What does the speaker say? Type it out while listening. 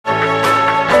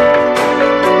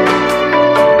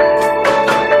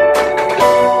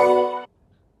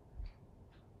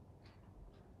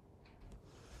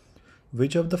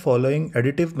Which of the following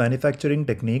additive manufacturing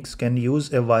techniques can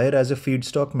use a wire as a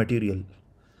feedstock material?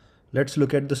 Let's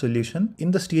look at the solution.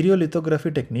 In the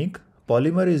stereolithography technique,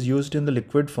 polymer is used in the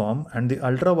liquid form and the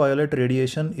ultraviolet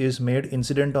radiation is made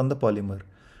incident on the polymer.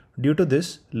 Due to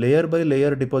this, layer by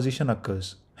layer deposition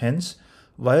occurs. Hence,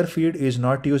 wire feed is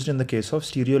not used in the case of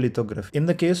stereolithography. In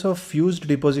the case of fused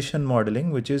deposition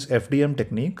modeling, which is FDM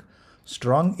technique,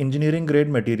 strong engineering grade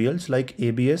materials like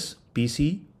ABS,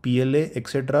 PC, PLA,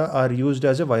 etc. are used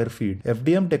as a wire feed.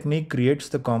 FDM technique creates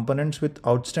the components with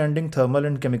outstanding thermal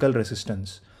and chemical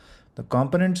resistance. The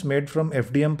components made from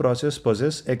FDM process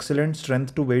possess excellent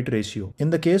strength to weight ratio. In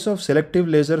the case of selective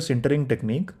laser sintering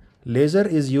technique, laser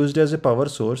is used as a power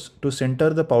source to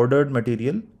sinter the powdered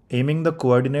material, aiming the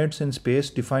coordinates in space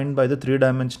defined by the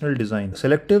three-dimensional design.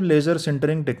 Selective laser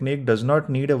sintering technique does not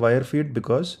need a wire feed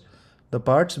because the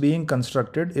parts being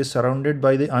constructed is surrounded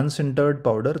by the unsintered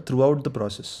powder throughout the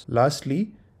process.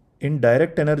 Lastly, in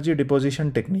direct energy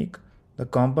deposition technique, the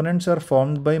components are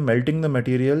formed by melting the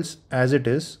materials as it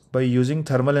is by using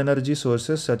thermal energy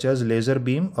sources such as laser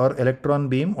beam or electron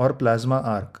beam or plasma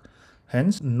arc.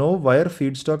 Hence, no wire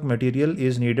feedstock material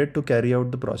is needed to carry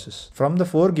out the process. From the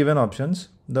four given options,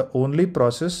 the only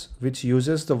process which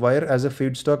uses the wire as a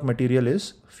feedstock material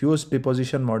is fused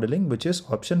deposition modeling, which is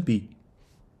option B.